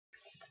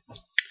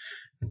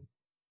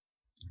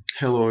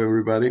Hello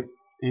everybody.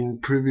 In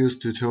previous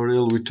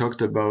tutorial we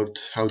talked about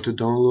how to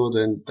download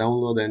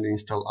and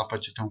install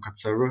Apache Tomcat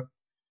server.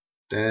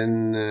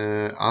 Then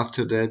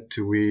after that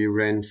we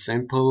ran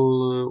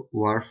sample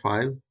war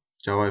file,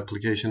 Java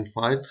application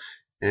file,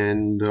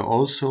 and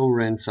also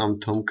ran some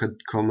Tomcat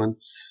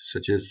commands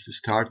such as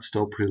start,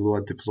 stop,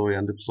 reload, deploy,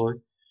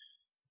 undeploy,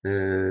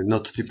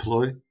 not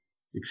deploy,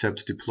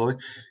 except deploy,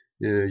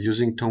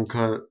 using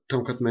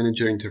Tomcat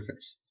manager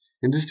interface.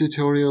 In this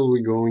tutorial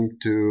we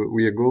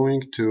are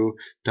going to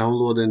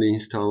download and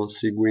install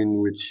Cygwin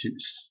with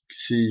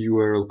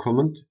curl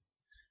command,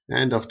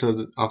 and after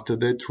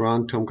that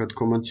run Tomcat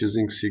commands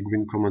using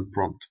Cygwin command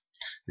prompt.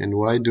 And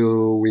why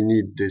do we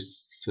need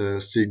this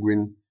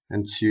Cygwin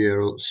and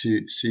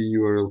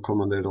curl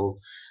command at all?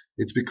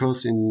 It's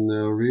because in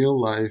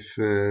real life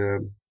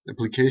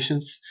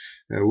applications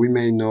we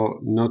may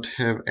not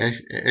have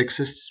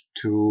access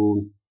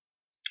to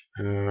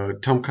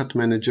Tomcat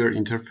manager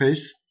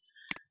interface.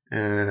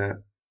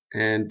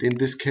 And in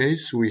this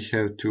case we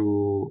have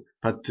to,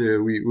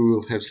 we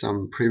will have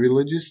some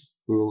privileges.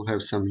 We will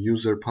have some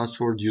user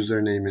password,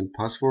 username and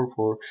password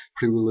for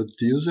privileged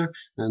user,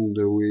 and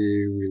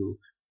we will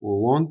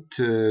want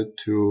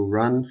to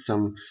run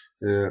some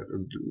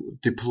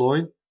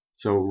deploy.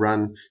 So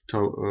run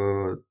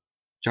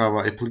Java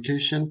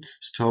application,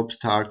 stop,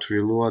 start,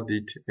 reload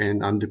it,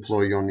 and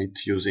undeploy on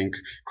it using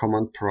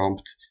command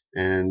prompt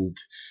and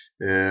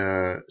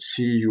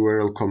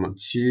curl command.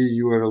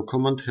 Curl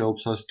command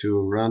helps us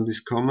to run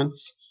these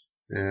commands.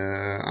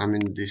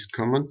 These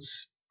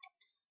commands.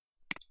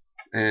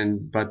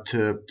 But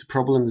the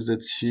problem is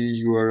that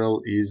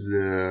curl is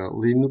a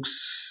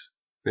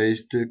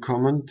Linux-based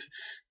command,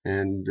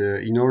 and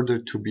in order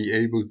to be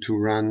able to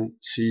run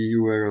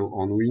curl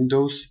on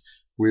Windows,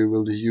 we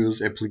will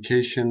use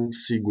application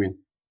Cygwin,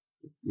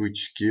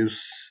 which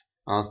gives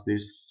us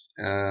these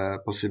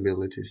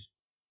abilities.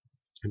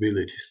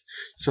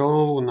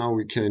 So now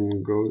we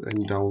can go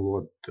and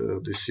download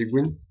the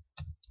Cygwin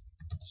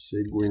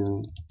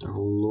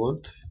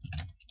download.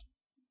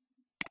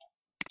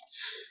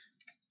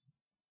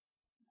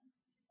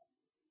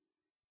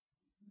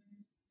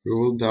 We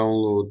will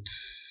download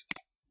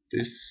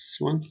this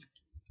one.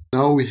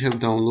 Now we have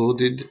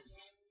downloaded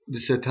the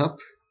setup.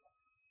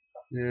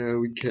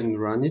 We can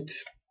run it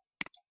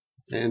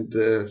and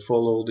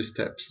follow the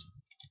steps.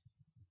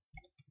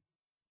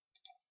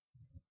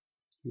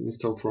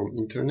 Install from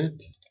internet,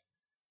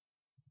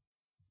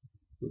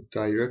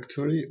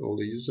 directory, all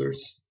the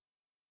users,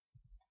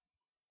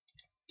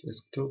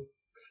 desktop.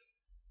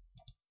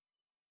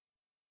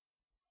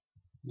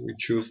 We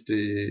choose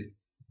the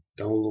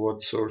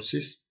download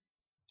sources,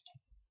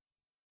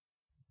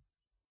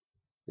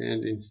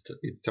 and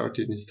it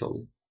started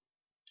installing.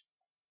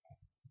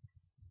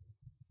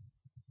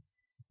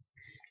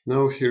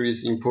 Now here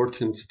is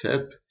important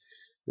step.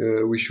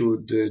 We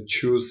should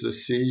choose the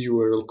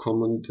curl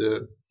command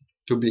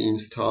to be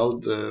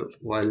installed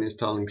while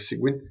installing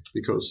Cygwin,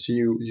 because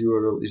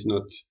curl is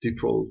not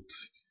default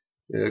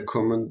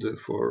command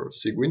for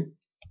Cygwin.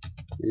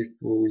 If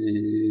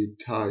we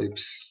type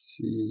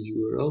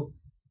curl,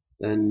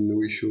 then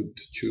we should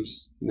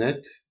choose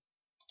net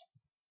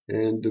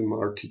and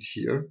mark it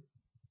here.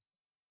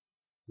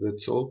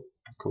 That's all.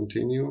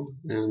 Continue,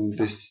 and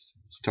this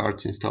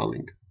starts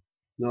installing.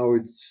 Now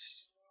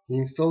it's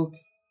installed.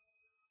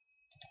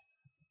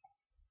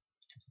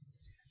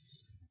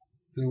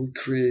 Then we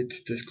create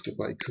desktop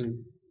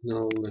icon.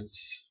 Now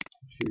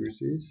here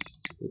it is.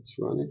 Let's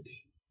run it.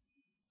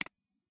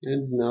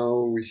 And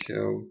now we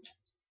have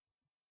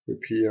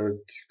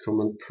prepared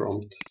command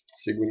prompt,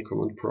 Cygwin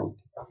command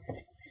prompt.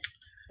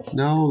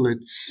 Now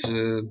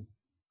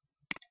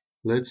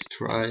let's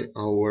try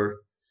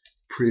our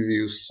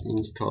previous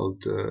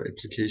installed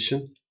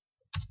application.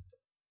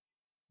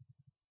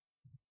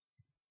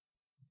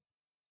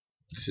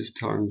 This is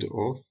turned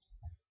off.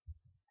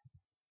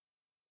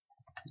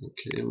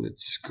 Okay,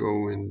 let's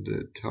go and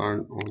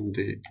turn on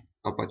the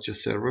Apache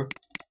server.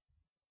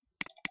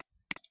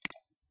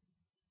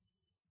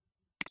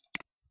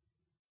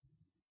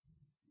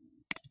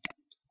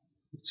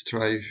 Let's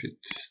try if it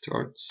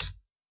starts.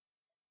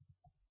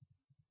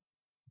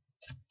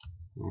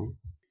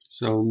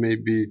 So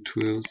maybe it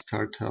will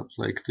start up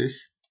like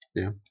this.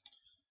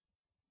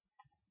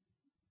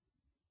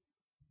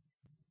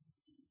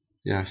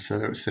 Yeah,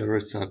 server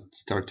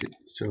started.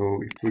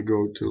 So if we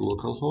go to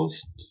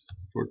localhost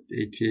for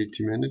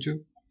 8080 manager,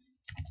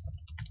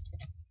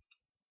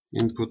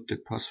 input the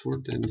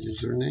password and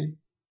username.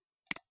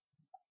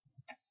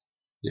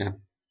 Yeah,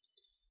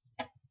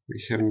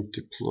 we haven't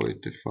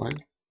deployed the file.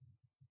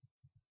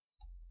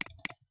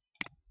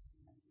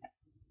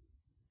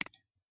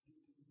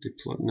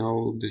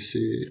 Now we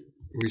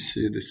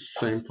see the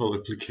sample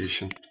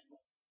application.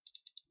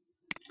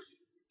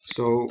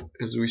 So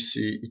as we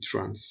see, it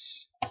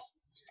runs.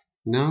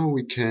 Now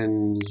we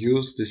can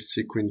use this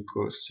Cygwin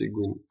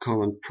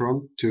command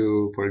prompt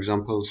to, for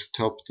example,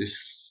 stop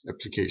this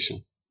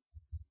application.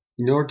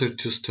 In order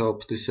to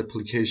stop this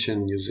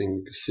application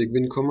using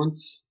Cygwin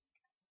commands,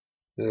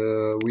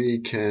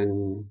 we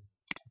can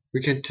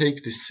We can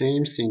take the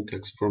same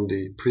syntax from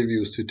the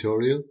previous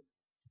tutorial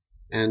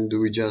and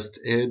we just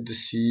add the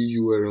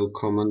curl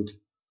command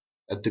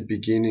at the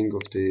beginning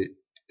of the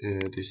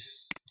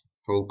this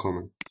whole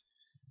command.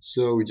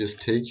 So we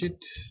just take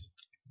it,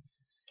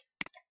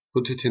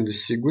 put it in the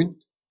Cygwin,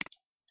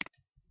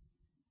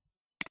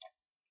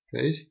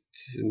 paste.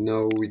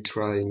 Now we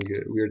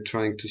are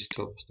trying to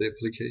stop the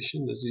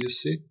application, as you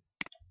see.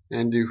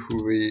 And if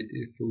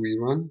we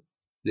run,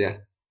 yeah,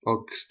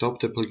 stop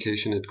the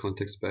application at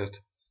context path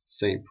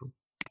sample.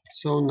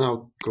 So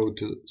now go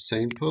to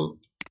sample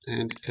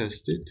and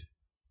test it.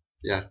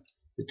 Yeah,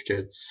 it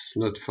gets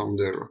not found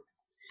error.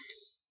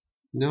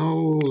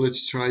 Now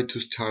let's try to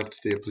start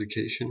the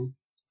application.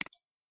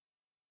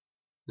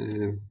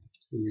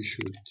 We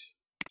should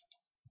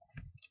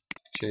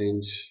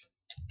change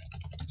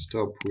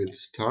stop with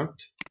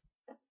start,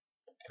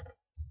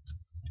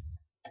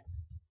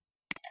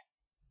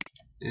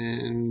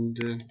 and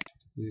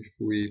if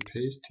we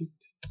paste it,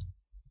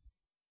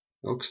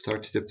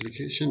 started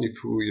application.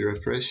 If we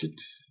refresh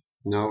it,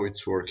 now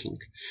it's working.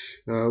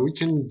 We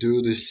can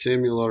do the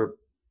similar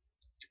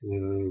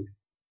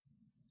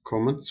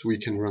commands. We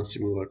can run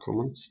similar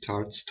commands: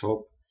 start,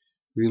 stop,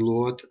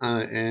 reload,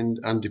 and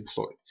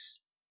undeploy.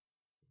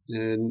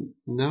 And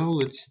now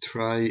let's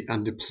try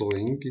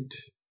undeploying it.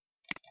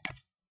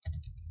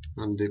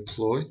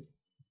 Undeploy,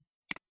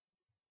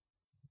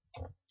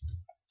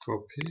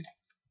 copy,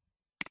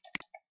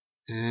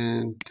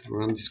 and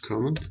run this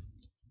command.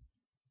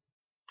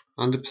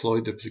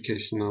 Undeploy the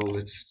application. Now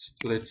let's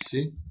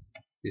see.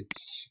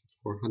 It's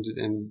 400,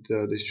 and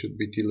this should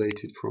be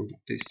deleted from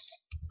this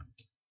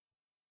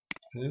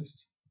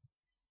path.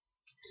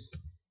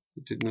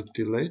 It did not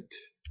delete.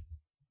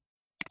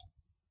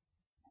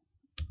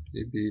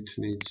 Maybe it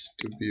needs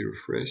to be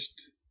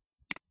refreshed.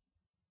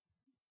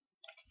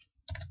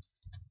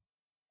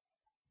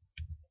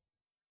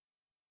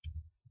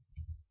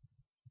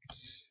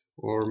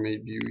 Or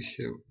maybe we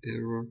have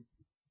error.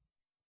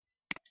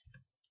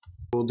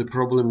 So the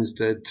problem is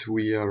that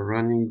we are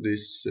running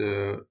this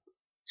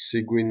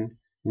Cygwin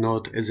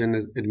not as an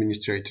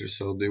administrator,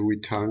 so we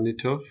turn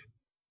it off.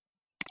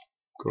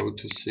 Go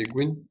to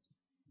Cygwin,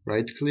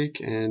 right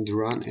click and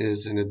run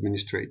as an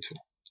administrator.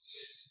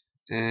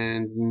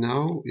 And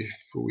now if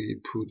we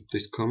put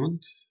this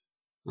command,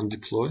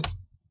 undeploy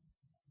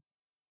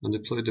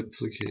the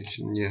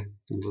application, yeah,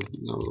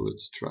 now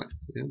let's try.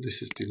 Yeah,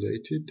 this is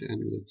deleted,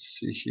 and let's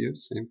see here,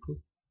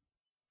 sample,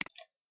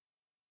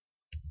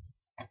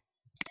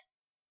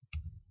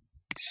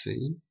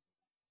 same.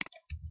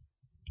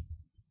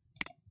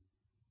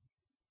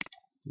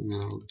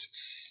 Now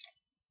just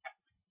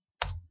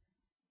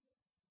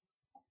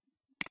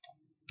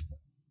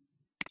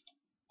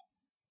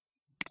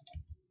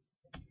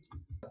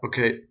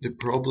okay, the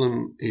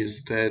problem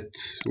is that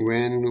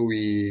when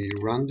we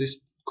run this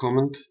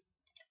command,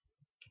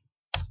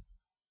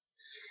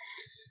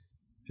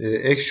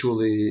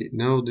 actually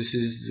now this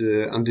is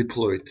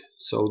undeployed,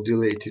 so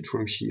deleted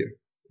from here.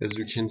 As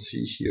we can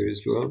see here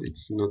as well,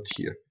 it's not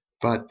here.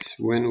 But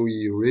when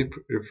we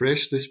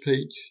refresh this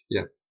page,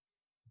 yeah,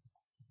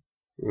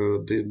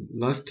 the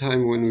last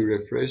time when we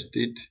refreshed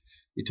it,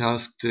 it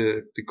asked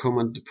the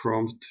command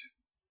prompt,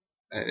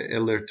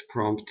 alert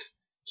prompt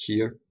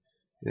here,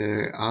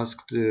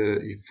 asked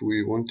if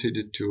we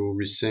wanted to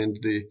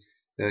resend the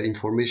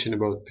information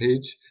about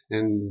page,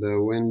 and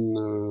when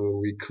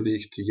we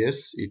clicked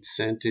yes, it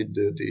sent it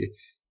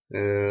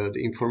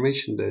the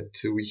information that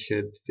we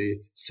had the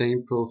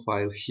sample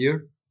file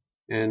here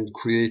and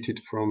created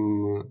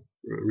from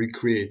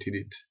recreated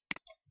it.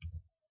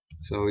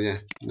 So yeah,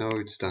 now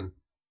it's done.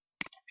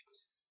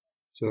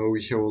 So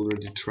we have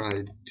already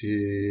tried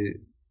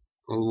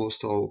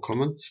almost all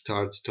commands: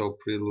 start, stop,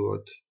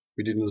 reload.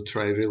 We did not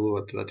try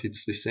reload, but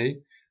it's the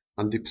same.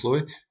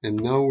 Undeploy, and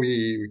now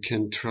we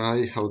can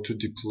try how to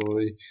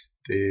deploy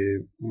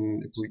the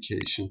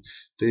application.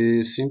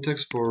 The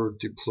syntax for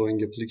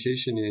deploying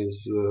application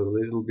is a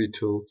little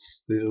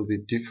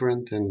bit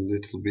different and a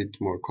little bit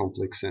more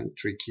complex and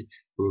tricky.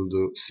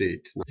 We'll see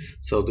it now.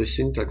 So the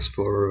syntax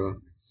for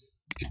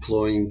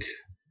deploying,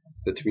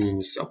 that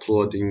means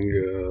uploading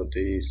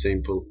the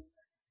sample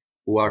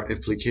WAR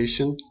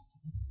application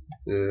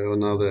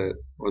on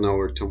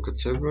our Tomcat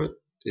server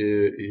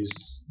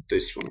is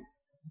this one.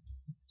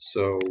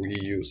 So we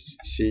use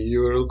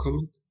curl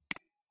command,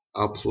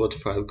 upload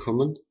file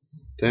command,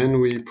 then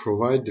we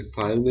provide the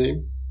file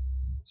name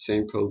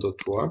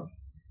sample.war,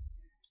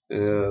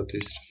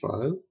 this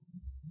file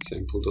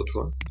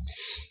sample.war,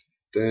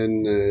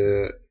 then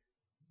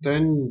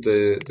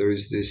there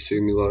is the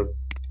similar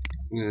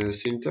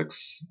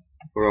syntax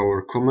for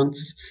our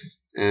commands,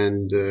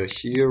 and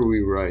here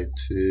we write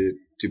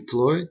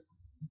deploy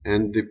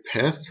and the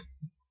path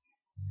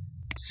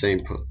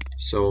sample.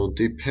 So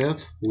the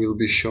path will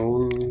be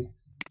shown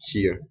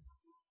here.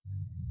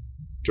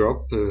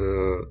 Drop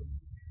the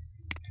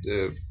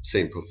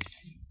sample.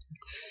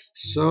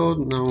 So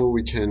now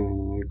we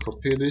can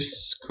copy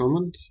this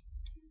command,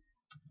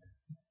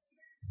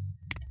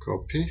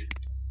 copy,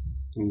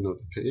 not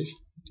paste,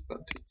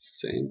 but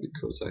it's same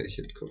because I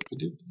had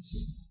copied it.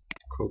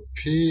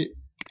 Copy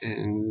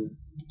and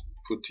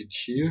put it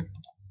here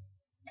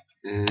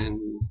and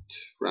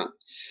run.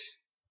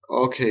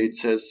 Okay, it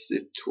says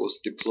it was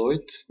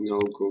deployed. Now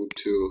go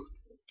to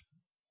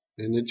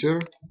manager.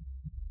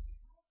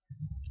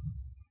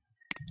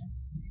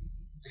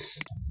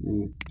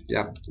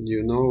 Yeah,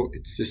 you know,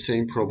 it's the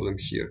same problem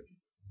here.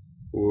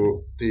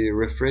 The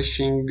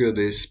refreshing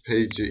this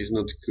page is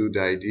not a good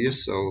idea,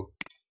 so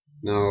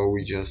now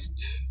we just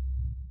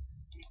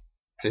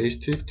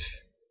paste it.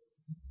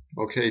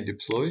 Okay,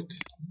 deployed.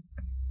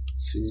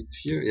 See it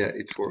here? Yeah,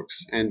 it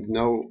works. And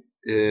now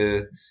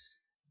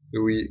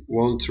we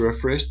won't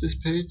refresh this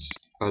page,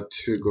 but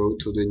to go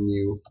to the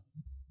new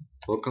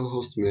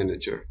localhost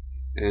manager.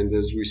 And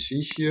as we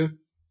see here,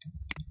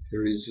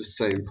 there is a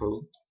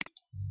sample,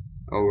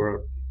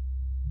 our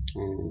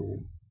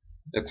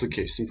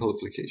simple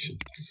application.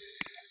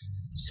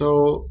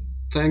 So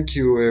thank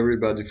you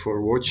everybody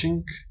for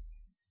watching,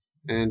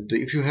 and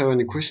if you have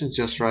any questions,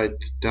 just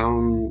write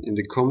down in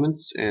the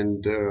comments,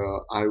 and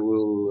I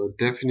will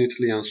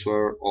definitely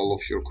answer all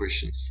of your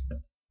questions.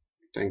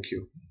 Thank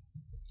you.